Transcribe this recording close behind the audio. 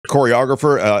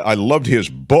choreographer. I loved his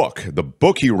book, the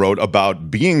book he wrote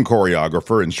about being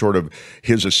choreographer and sort of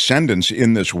his ascendance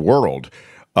in this world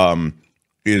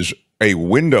is a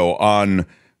window on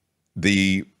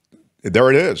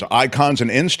there it is, icons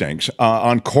and instincts,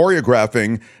 on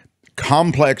choreographing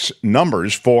complex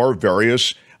numbers for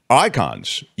various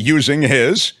icons using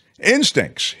his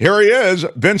instincts. Here he is,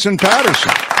 Vincent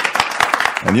Paterson.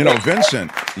 And you know,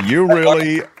 Vincent, you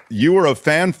were a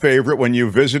fan favorite when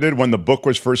you visited when the book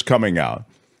was first coming out.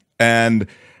 And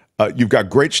you've got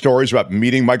great stories about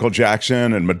meeting Michael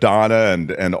Jackson and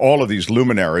Madonna and all of these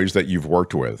luminaries that you've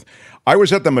worked with. I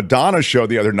was at the Madonna show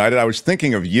the other night and I was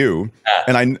thinking of you,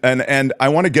 and I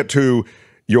want to get to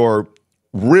your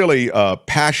really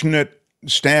passionate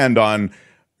stand on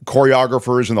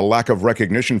choreographers and the lack of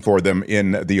recognition for them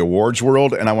in the awards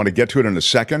world, and I want to get to it in a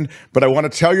second. But I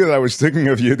want to tell you that I was thinking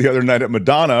of you the other night at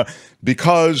Madonna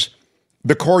because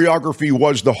the choreography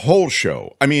was the whole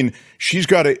show. I mean, she's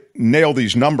got to nail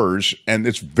these numbers, and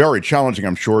it's very challenging,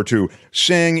 I'm sure, to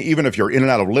sing, even if you're in and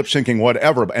out of lip syncing,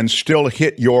 whatever, and still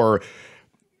hit your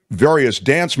various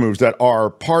dance moves that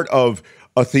are part of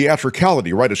a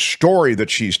theatricality, right? A story that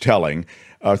she's telling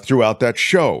throughout that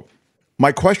show.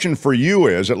 My question for you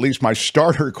is, at least my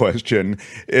starter question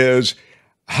is,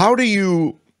 how do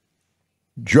you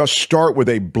just start with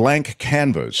a blank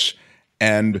canvas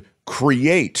and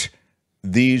create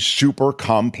these super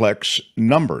complex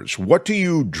numbers? What do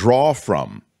you draw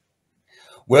from?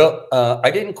 Well,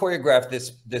 I didn't choreograph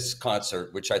this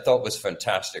concert, which I thought was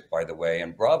fantastic, by the way.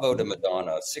 And bravo to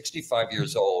Madonna, 65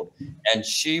 years old, and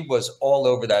she was all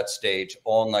over that stage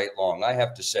all night long. I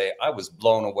have to say, I was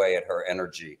blown away at her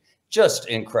energy. Just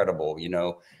incredible, you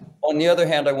know. On the other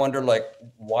hand, I wonder, like,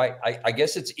 why, I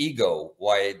guess it's ego,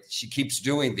 why she keeps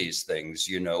doing these things,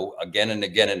 you know, again and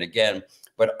again and again.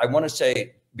 But I want to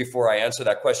say, before I answer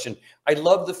that question, I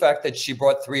love the fact that she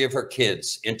brought 3 of her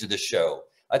kids into the show.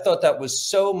 I thought that was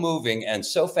so moving and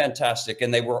so fantastic,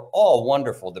 and they were all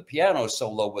wonderful. The piano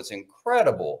solo was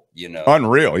incredible, you know.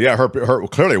 Unreal. Yeah, her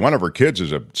clearly one of her kids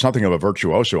is something of a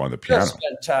virtuoso on the piano. Just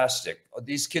fantastic.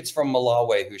 These kids from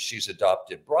Malawi who she's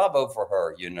adopted. Bravo for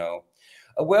her, you know.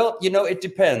 Well, you know, it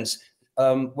depends.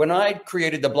 When I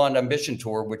created the Blonde Ambition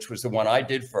Tour, which was the one I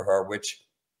did for her, which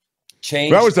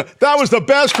changed. That was the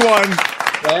best one.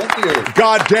 Thank you.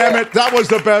 God damn it. That was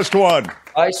the best one.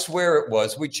 I swear it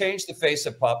was. We changed the face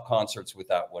of pop concerts with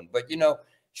that one. But, you know,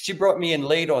 she brought me in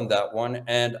late on that one,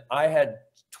 and I had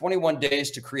 21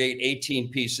 days to create 18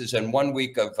 pieces and 1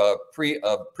 week of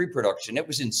pre-production. It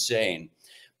was insane.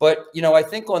 But, you know, I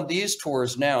think on these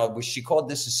tours now, which she called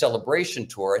this a celebration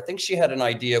tour, I think she had an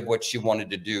idea of what she wanted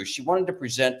to do. She wanted to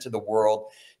present to the world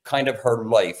kind of her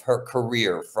life, her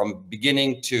career from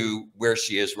beginning to where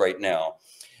she is right now.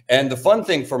 And the fun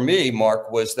thing for me,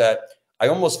 Mark, was that I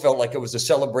almost felt like it was a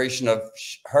celebration of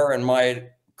her and my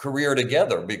career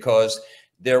together, because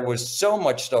there was so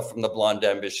much stuff from the Blonde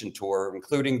Ambition Tour,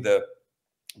 including the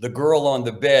girl on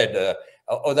the bed.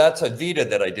 Oh, that's Evita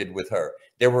that I did with her.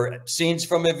 There were scenes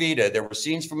from Evita. There were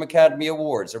scenes from Academy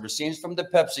Awards. There were scenes from the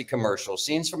Pepsi commercial,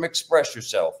 scenes from Express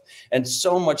Yourself, and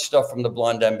so much stuff from the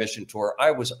Blonde Ambition Tour. I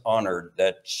was honored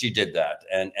that she did that,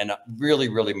 and really,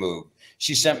 really moved.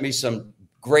 She sent me some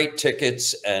great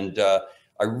tickets, and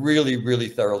I really, really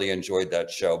thoroughly enjoyed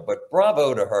that show. But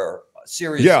bravo to her.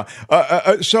 Seriously.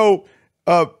 Yeah. So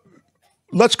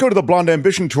let's go to the Blonde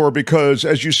Ambition Tour, because,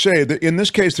 as you say, in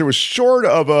this case, there was sort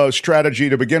of a strategy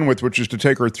to begin with, which is to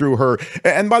take her through her.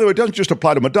 And by the way, it doesn't just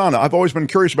apply to Madonna. I've always been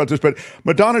curious about this, but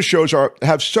Madonna's shows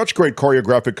have such great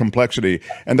choreographic complexity,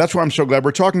 and that's why I'm so glad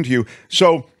we're talking to you.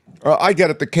 So I get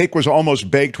it. The cake was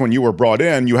almost baked when you were brought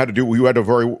in. You had to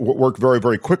work very,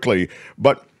 very quickly.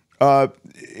 But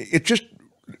it just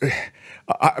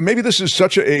maybe this is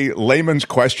such a layman's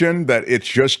question that it's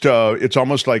just it's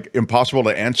almost like impossible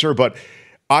to answer. But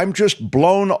I'm just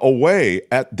blown away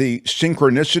at the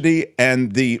synchronicity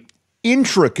and the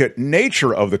intricate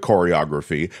nature of the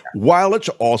choreography, while it's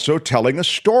also telling a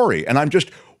story. And I'm just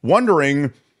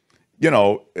wondering, you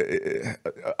know,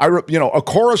 a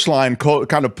chorus line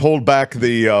kind of pulled back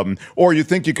the, or You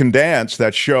Think You Can Dance,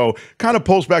 that show kind of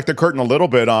pulls back the curtain a little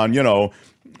bit on, you know,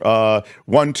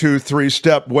 1, 2, 3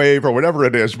 step wave or whatever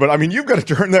it is. But I mean, you've got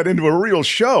to turn that into a real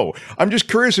show. I'm just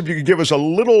curious if you could give us a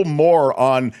little more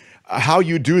on how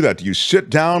you do that. Do you sit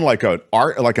down like an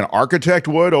architect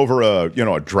would over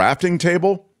a drafting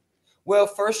table? Well,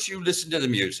 first you listen to the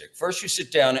music. First you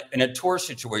sit down in a tour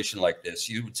situation like this.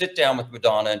 You would sit down with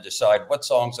Madonna and decide what's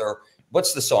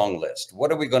the song list?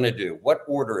 What are we going to do? What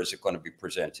order is it going to be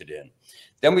presented in?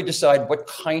 Then we decide what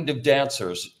kind of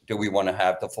dancers do we want to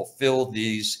have to fulfill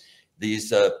these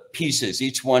pieces,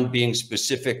 each one being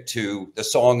specific to the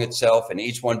song itself and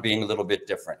each one being a little bit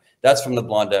different. That's from the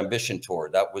Blonde Ambition tour.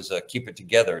 That was Keep It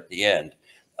Together at the end.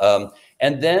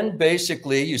 And then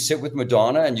basically you sit with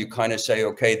Madonna and you kind of say,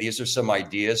 okay, these are some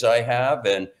ideas I have.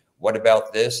 And what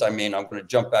about this? I mean, I'm going to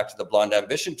jump back to the Blonde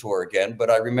Ambition tour again.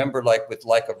 But I remember like with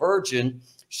Like a Virgin,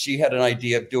 she had an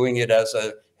idea of doing it as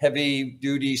a heavy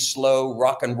duty, slow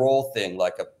rock and roll thing,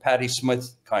 like a Patti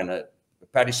Smith kind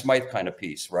of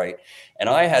piece, right? And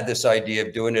I had this idea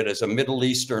of doing it as a Middle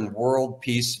Eastern world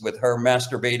piece with her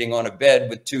masturbating on a bed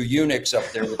with two eunuchs up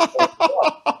there. So,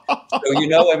 you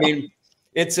know, I mean,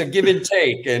 it's a give and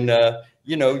take. And,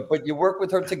 you know, but you work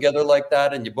with her together like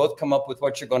that and you both come up with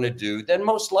what you're going to do. Then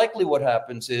most likely what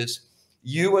happens is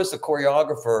you as the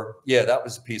choreographer, yeah, that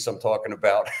was the piece I'm talking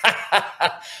about.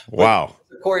 Wow.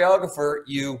 The choreographer,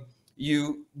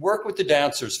 you work with the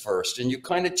dancers first and you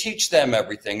kind of teach them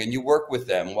everything and you work with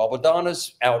them while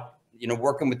Madonna's out, you know,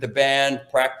 working with the band,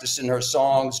 practicing her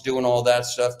songs, doing all that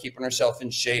stuff, keeping herself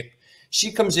in shape.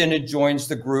 She comes in and joins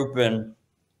the group and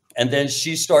then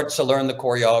she starts to learn the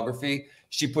choreography.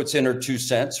 She puts in her 2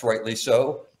 cents, rightly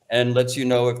so, and lets you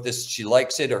know if she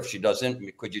likes it or if she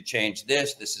doesn't. Could you change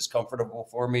this? This is comfortable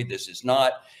for me. This is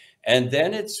not. And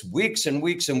then it's weeks and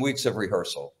weeks and weeks of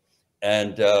rehearsal.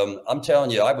 And I'm telling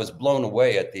you, I was blown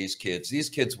away at these kids. These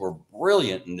kids were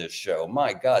brilliant in this show.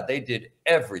 My God, they did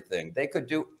everything. They could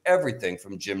do everything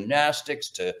from gymnastics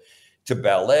to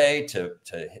ballet to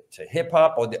hip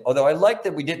hop. Although I like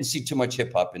that we didn't see too much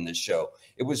hip hop in this show.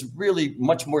 It was really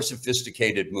much more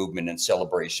sophisticated movement and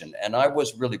celebration. And I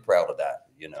was really proud of that,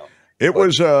 you know. It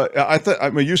was, I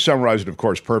mean, you summarized it, of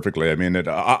course, perfectly. I mean,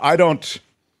 I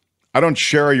don't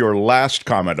share your last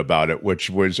comment about it, which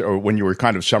was when you were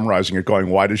kind of summarizing it, going,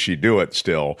 why does she do it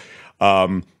still?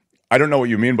 I don't know what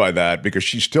you mean by that, because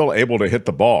she's still able to hit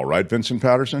the ball, right, Vincent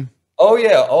Paterson? Oh,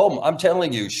 yeah. Oh, I'm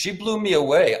telling you, she blew me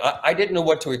away. I didn't know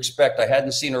what to expect. I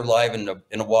hadn't seen her live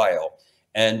in a while.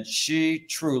 And she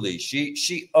truly,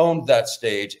 she owned that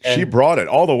stage. And she brought it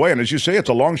all the way. And as you say, it's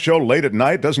a long show late at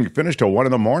night, doesn't finish till 1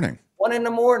 in the morning. 1 in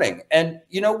the morning. And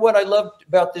you know what I loved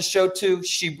about this show too?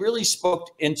 She really spoke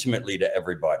intimately to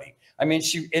everybody. I mean,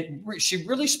 she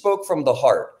really spoke from the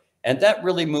heart. And that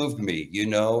really moved me, you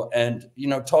know, and, you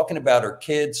know, talking about her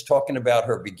kids, talking about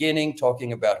her beginning,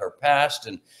 talking about her past.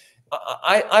 And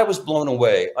I was blown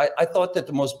away. I thought that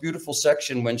the most beautiful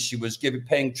section when she was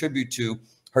paying tribute to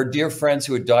her dear friends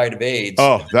who had died of AIDS.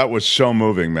 Oh, that was so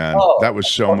moving, man. Oh, that was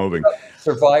so moving.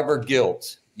 Survivor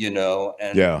guilt, you know.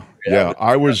 And yeah.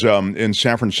 I was in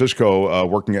San Francisco,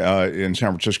 working in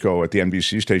San Francisco at the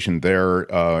NBC station there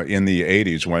in the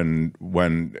 80s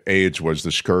when AIDS was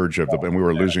the scourge of and we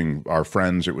were losing our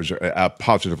friends. It was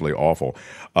positively awful.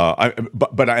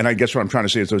 But I guess what I'm trying to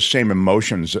say is those same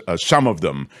emotions, some of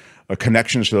them,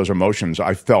 connections to those emotions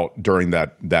I felt during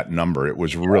that number. It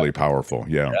was really powerful.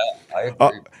 Yeah, I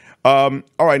agree. All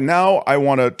right, now I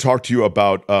want to talk to you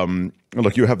about,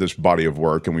 look, you have this body of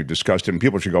work and we've discussed it, and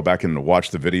people should go back and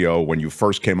watch the video when you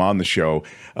first came on the show,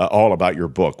 all about your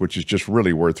book, which is just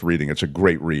really worth reading. It's a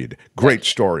great read, great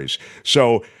stories.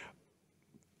 So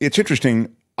it's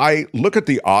interesting. I look at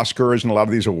the Oscars and a lot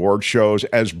of these award shows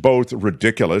as both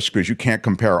ridiculous because you can't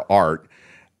compare art,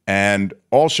 and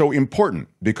also important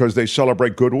because they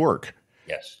celebrate good work.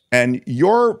 Yes. And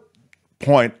your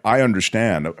point, I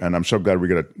understand, and I'm so glad we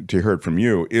get to hear it from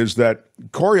you, is that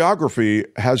choreography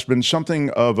has been something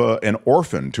of an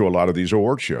orphan to a lot of these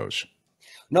award shows.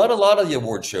 Not a lot of the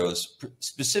award shows,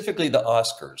 specifically the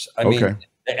Oscars. I mean,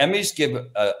 the Emmys give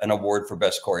an award for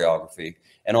best choreography,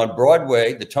 and on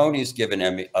Broadway, the Tonys give an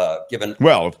Emmy.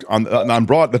 Well, on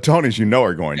Broadway, the Tonys, you know,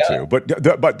 are going to, but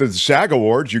the SAG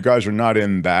Awards, you guys are not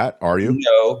in that, are you?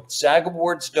 No, SAG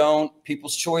Awards don't.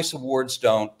 People's Choice Awards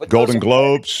don't. But Golden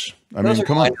Globes. I mean,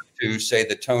 come on. To say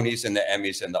the Tonys and the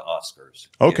Emmys and the Oscars.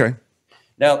 Okay. You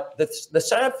know? Now, the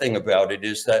sad thing about it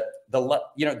is that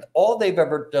all they've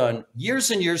ever done years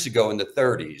and years ago in the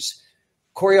 30s,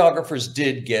 choreographers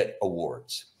did get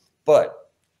awards, but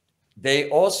they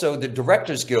also, the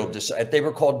Directors Guild decided, they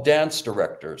were called dance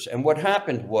directors. And what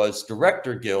happened was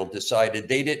Director Guild decided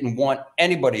they didn't want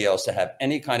anybody else to have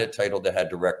any kind of title that had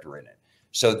director in it.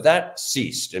 So that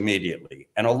ceased immediately.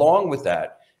 And along with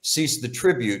that, ceased the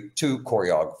tribute to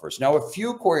choreographers. Now, a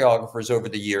few choreographers over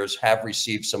the years have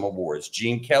received some awards.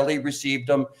 Gene Kelly received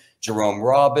them. Jerome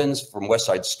Robbins from West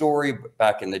Side Story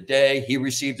back in the day, he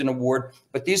received an award.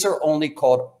 But these are only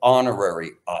called honorary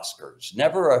Oscars.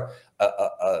 Never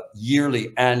a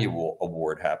yearly annual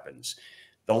award happens.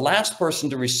 The last person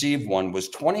to receive one was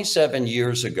 27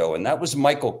 years ago, and that was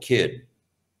Michael Kidd,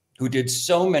 who did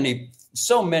so many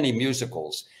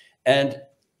musicals. And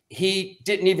he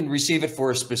didn't even receive it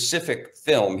for a specific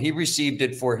film. He received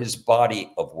it for his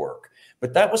body of work.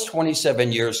 But that was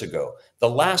 27 years ago. The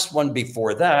last one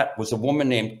before that was a woman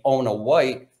named Ona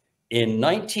White in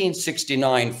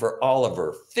 1969 for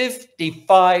Oliver,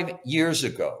 55 years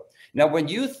ago. Now, when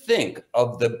you think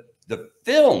of the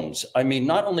films, I mean,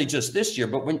 not only just this year,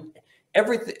 but when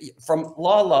everything from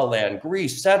La La Land,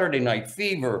 Grease, Saturday Night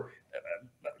Fever,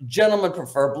 Gentlemen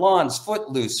Prefer Blondes,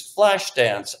 Footloose,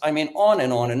 Flashdance, I mean, on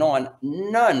and on and on.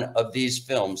 None of these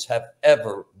films have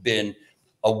ever been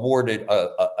awarded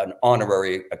an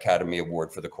honorary Academy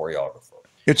Award for the choreographer.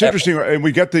 It's interesting, and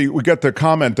we get the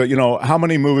comment that, you know, how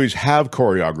many movies have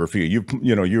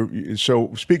choreography?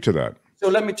 So speak to that. So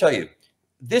let me tell you,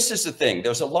 this is the thing.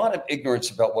 There's a lot of ignorance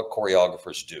about what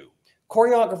choreographers do.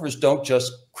 Choreographers don't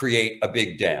just create a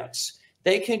big dance.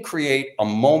 They can create a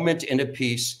moment in a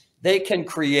piece. They can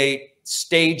create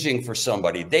staging for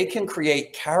somebody. They can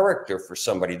create character for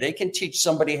somebody. They can teach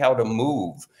somebody how to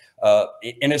move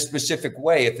in a specific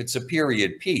way if it's a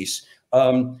period piece.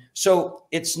 So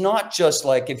it's not just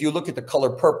like, if you look at The Color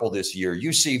Purple this year,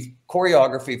 you see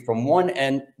choreography from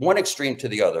one extreme to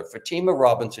the other. Fatima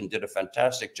Robinson did a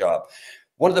fantastic job.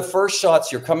 One of the first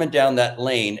shots, you're coming down that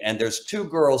lane and there's two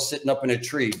girls sitting up in a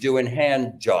tree doing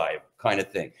hand jive kind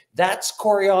of thing. That's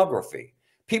choreography.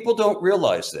 People don't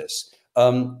realize this.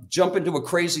 Jump into a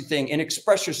crazy thing in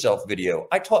Express Yourself video.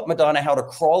 I taught Madonna how to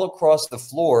crawl across the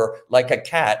floor like a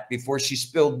cat before she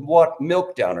spilled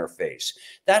milk down her face.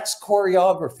 That's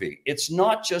choreography. It's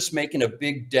not just making a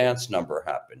big dance number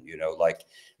happen, you know,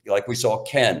 like we saw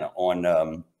Ken on,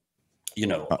 on the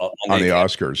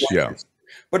Oscars. Yeah.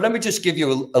 But let me just give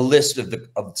you a list of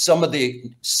some of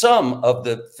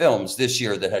the films this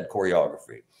year that had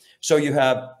choreography. So you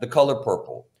have The Color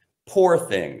Purple, Poor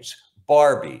Things,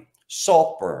 Barbie,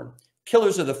 Saltburn,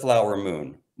 Killers of the Flower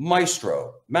Moon,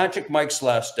 Maestro, Magic Mike's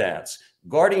Last Dance,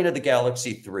 Guardian of the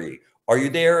Galaxy 3, Are You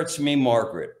There? It's Me,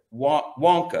 Margaret,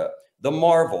 Wonka, The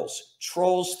Marvels,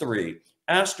 Trolls 3,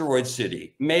 Asteroid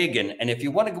City, Megan, and if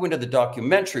you want to go into the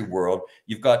documentary world,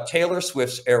 you've got Taylor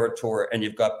Swift's Era Tour and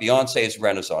you've got Beyonce's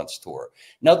Renaissance Tour.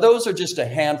 Now, those are just a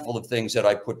handful of things that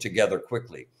I put together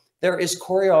quickly. There is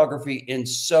choreography in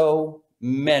so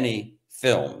many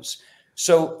films.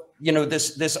 So, you know,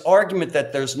 this argument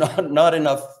that there's not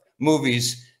enough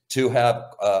movies to have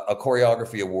a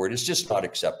choreography award is just not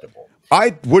acceptable.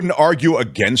 I wouldn't argue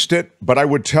against it, but I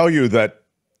would tell you that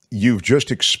you've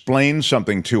just explained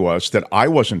something to us that I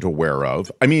wasn't aware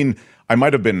of. I mean, I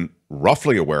might have been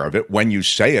roughly aware of it. When you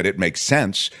say it, it makes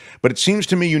sense. But it seems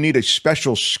to me you need a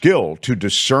special skill to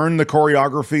discern the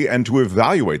choreography and to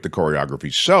evaluate the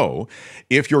choreography. So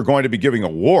if you're going to be giving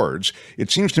awards, it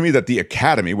seems to me that the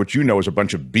Academy, which you know is a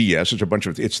bunch of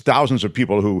BS, it's thousands of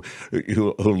people who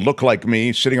look like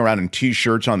me sitting around in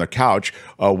T-shirts on the couch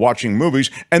watching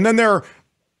movies. And then there are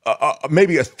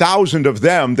maybe 1,000 of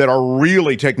them that are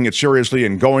really taking it seriously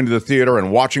and going to the theater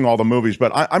and watching all the movies.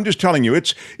 But I'm just telling you,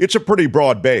 it's a pretty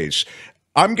broad base.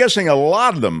 I'm guessing a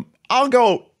lot of them, I'll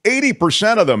go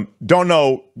 80% of them don't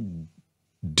know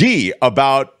D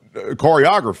about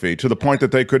choreography to the point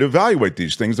that they could evaluate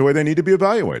these things the way they need to be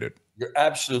evaluated. You're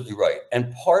absolutely right.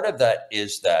 And part of that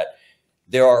is that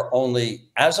there are only,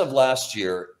 as of last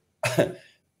year,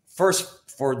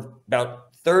 first for about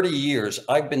 30 years,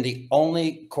 I've been the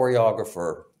only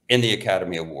choreographer in the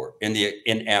Academy Award, in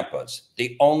AMPAs.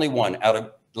 The only one out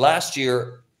of last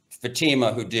year,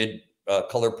 Fatima, who did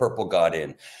Color Purple, got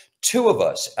in. Two of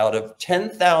us out of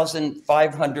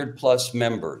 10,500 plus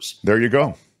members. There you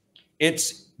go.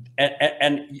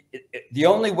 And the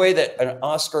only way that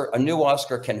a new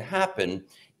Oscar can happen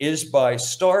is by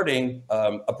starting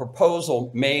a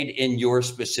proposal made in your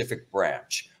specific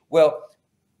branch. Well,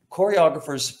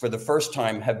 choreographers for the first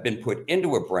time have been put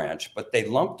into a branch, but they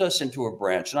lumped us into a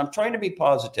branch. And I'm trying to be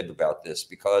positive about this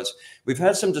because we've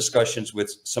had some discussions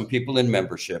with some people in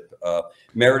membership.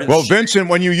 Meredith. Well, Vincent,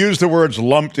 when you use the words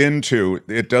lumped into,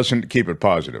 it doesn't keep it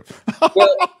positive.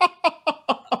 Well,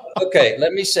 okay,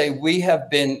 let me say we have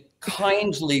been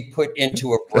kindly put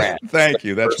into a branch. Thank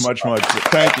you. That's much.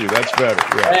 Thank you. That's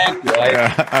better. Yeah. Thank you. All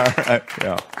right.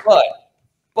 Yeah.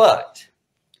 But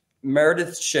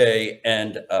Meredith Shea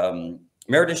and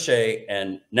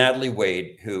Natalie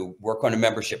Wade, who work on a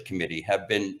membership committee, have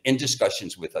been in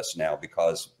discussions with us now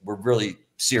because we're really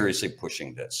seriously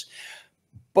pushing this.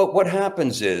 But what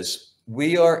happens is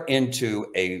we are into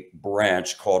a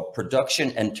branch called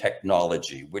Production and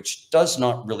Technology, which does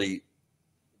not really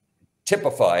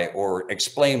typify or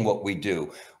explain what we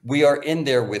do. We are in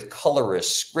there with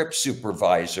colorists, script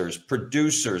supervisors,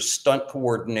 producers, stunt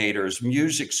coordinators,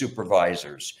 music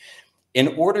supervisors. in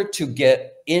order to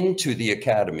get into the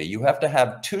Academy, you have to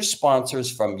have 2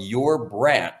 sponsors from your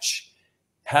branch.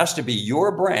 Has to be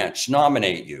your branch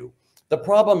nominate you. The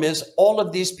problem is all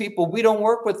of these people, we don't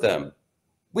work with them.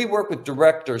 We work with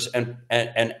directors and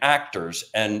actors,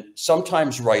 and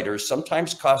sometimes writers,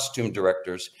 sometimes costume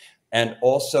directors, and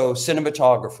also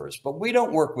cinematographers. But we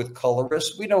don't work with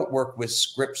colorists. We don't work with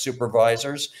script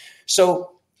supervisors.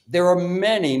 So there are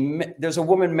many. There's a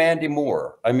woman, Mandy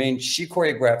Moore. I mean, she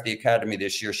choreographed the Academy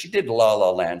this year. She did La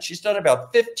La Land. She's done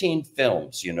about 15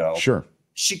 films, you know. Sure.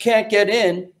 She can't get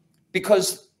in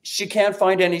because she can't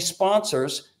find any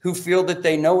sponsors who feel that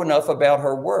they know enough about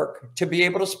her work to be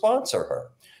able to sponsor her.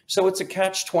 So it's a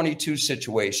catch-22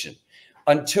 situation.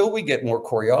 Until we get more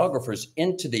choreographers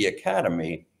into the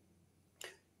Academy,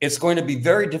 it's going to be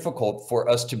very difficult for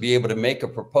us to be able to make a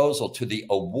proposal to the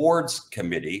awards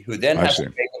committee, who then has to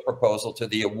make a proposal to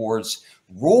the awards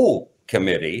rule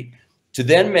committee, to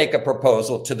then make a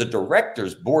proposal to the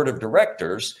directors, board of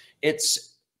directors.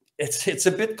 It's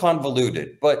a bit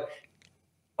convoluted, but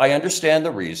I understand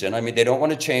the reason. I mean, they don't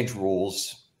want to change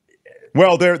rules.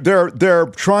 Well, they're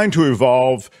trying to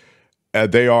evolve.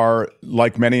 They are,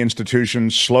 like many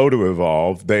institutions, slow to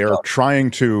evolve. They are trying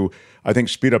to, I think,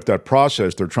 speed up that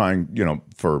process. They're trying, you know,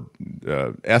 for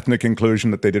ethnic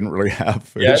inclusion that they didn't really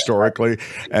have historically,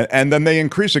 and then they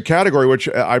increase a category which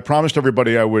I promised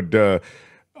everybody I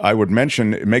would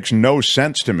mention. It makes no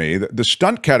sense to me. The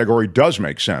stunt category does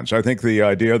make sense. I think the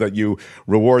idea that you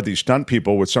reward these stunt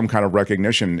people with some kind of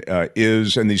recognition and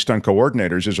these stunt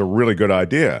coordinators is a really good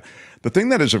idea. The thing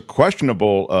that is a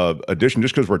questionable addition,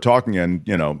 just because we're talking and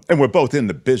we're both in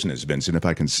the business, Vincent, if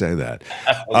I can say that,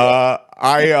 I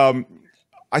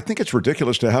think it's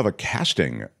ridiculous to have a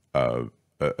casting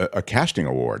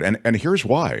award, and here's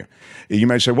why. You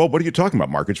may say, well, what are you talking about,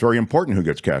 Mark? It's very important who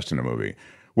gets cast in a movie.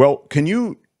 Well, can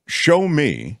you show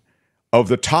me, of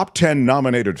the top 10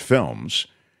 nominated films,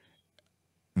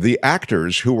 the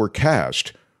actors who were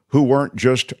cast who weren't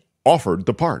just offered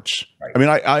the parts? Right. I mean,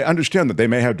 I understand that they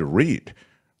may have to read,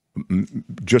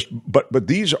 but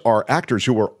these are actors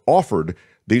who were offered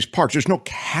these parts. There's no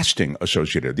casting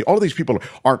associated. All of these people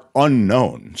aren't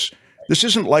unknowns. This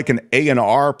isn't like an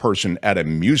A&R person at a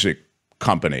music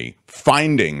company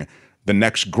finding the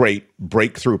next great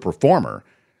breakthrough performer.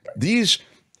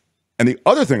 And the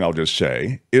other thing I'll just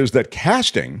say is that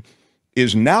casting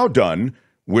is now done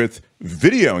with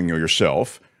videoing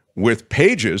yourself with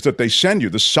pages that they send you,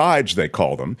 the sides they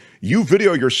call them. You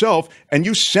video yourself and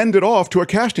you send it off to a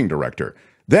casting director.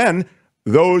 Then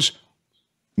those,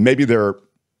 maybe they're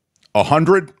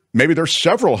 100, maybe they're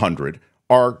several hundred,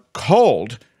 are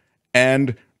culled,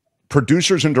 and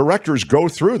producers and directors go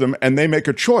through them and they make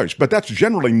a choice. But that's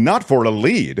generally not for a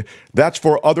lead. That's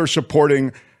for other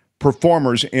supporting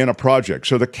performers in a project.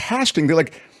 So the casting,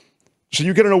 so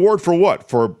you get an award for what?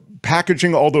 For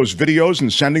packaging all those videos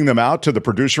and sending them out to the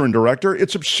producer and director?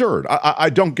 It's absurd. I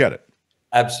don't get it.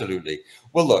 Absolutely.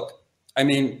 Well, look, I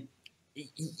mean,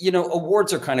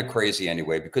 awards are kind of crazy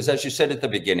anyway, because as you said at the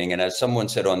beginning, and as someone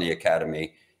said on the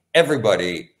Academy,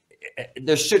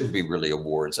 there shouldn't be really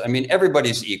awards. I mean,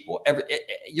 everybody's equal.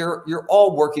 You're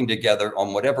all working together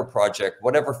on whatever project,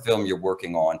 whatever film you're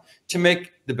working on to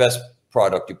make the best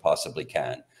product you possibly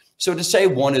can. So to say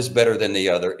one is better than the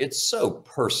other, it's so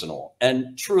personal.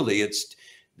 And truly,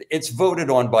 it's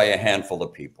voted on by a handful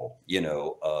of people.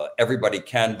 Everybody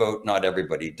can vote. Not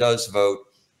everybody does vote.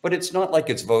 But it's not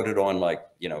like it's voted on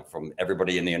from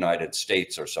everybody in the United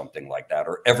States or something like that,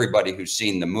 or everybody who's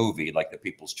seen the movie, like the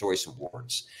People's Choice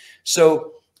Awards.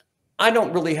 So I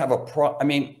don't really have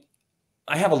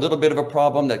I have a little bit of a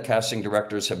problem that casting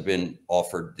directors have been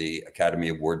offered the Academy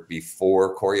Award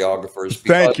before choreographers.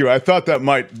 Thank you. I thought that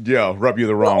might, rub you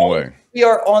the wrong way. We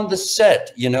are on the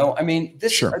set, I mean,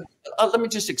 Sure. Let me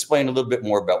just explain a little bit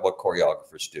more about what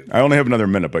choreographers do. I only have another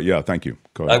minute, but yeah, thank you.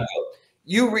 Go ahead. I will.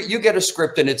 You get a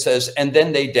script and it says, and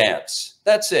then they dance.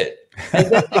 That's it.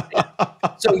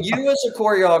 So you as a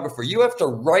choreographer, you have to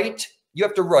write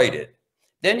it.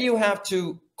 Then you have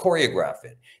to choreograph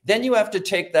it. Then you have to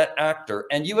take that actor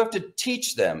and you have to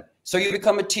teach them. So you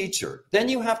become a teacher. Then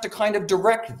you have to kind of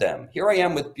direct them. Here I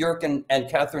am with Björk and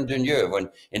Catherine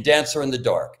Deneuve in Dancer in the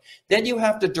Dark. Then you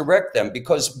have to direct them,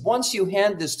 because once you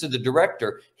hand this to the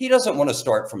director, he doesn't want to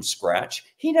start from scratch.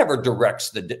 He never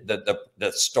directs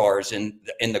the stars in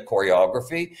the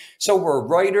choreography. So we're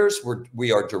writers,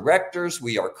 we are directors,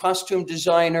 we are costume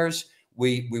designers,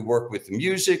 we work with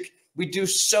music. We do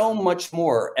so much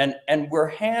more, and we're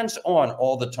hands-on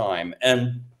all the time.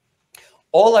 And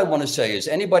all I want to say is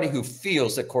anybody who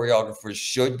feels that choreographers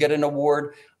should get an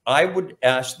award, I would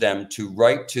ask them to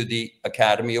write to the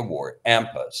Academy Award,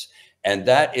 AMPAs, And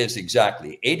that is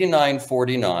exactly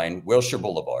 8949 Wilshire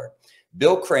Boulevard.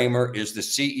 Bill Kramer is the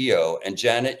CEO and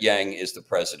Janet Yang is the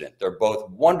president. They're both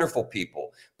wonderful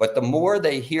people, but the more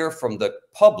they hear from the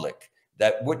public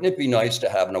that wouldn't it be nice to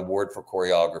have an award for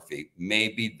choreography,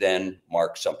 maybe then,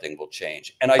 Mark, something will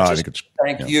change. And I just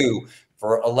thank you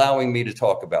for allowing me to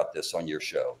talk about this on your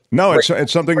show. No,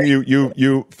 it's something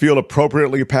you feel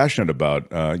appropriately passionate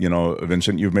about. You know,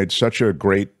 Vincent, you've made such a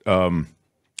great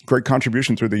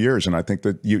contribution through the years, and I think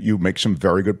that you make some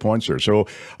very good points there. So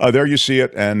there you see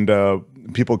it, and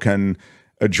people can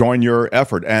join your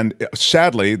effort. And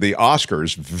sadly, the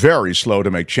Oscars, very slow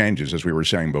to make changes, as we were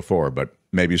saying before, but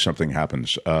maybe something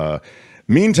happens.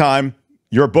 Meantime,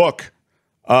 your book,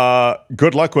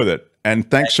 good luck with it. And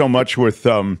thanks so much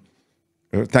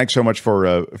thanks so much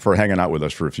for hanging out with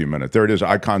us for a few minutes. There it is,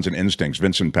 Icons and Instincts,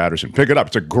 Vincent Paterson. Pick it up.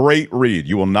 It's a great read.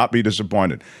 You will not be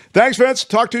disappointed. Thanks, Vince.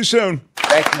 Talk to you soon.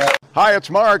 Thanks, Mark. Hi, it's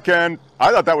Mark, and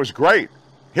I thought that was great.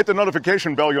 Hit the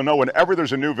notification bell. You'll know whenever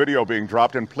there's a new video being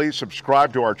dropped, and please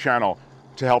subscribe to our channel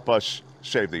to help us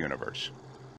save the universe.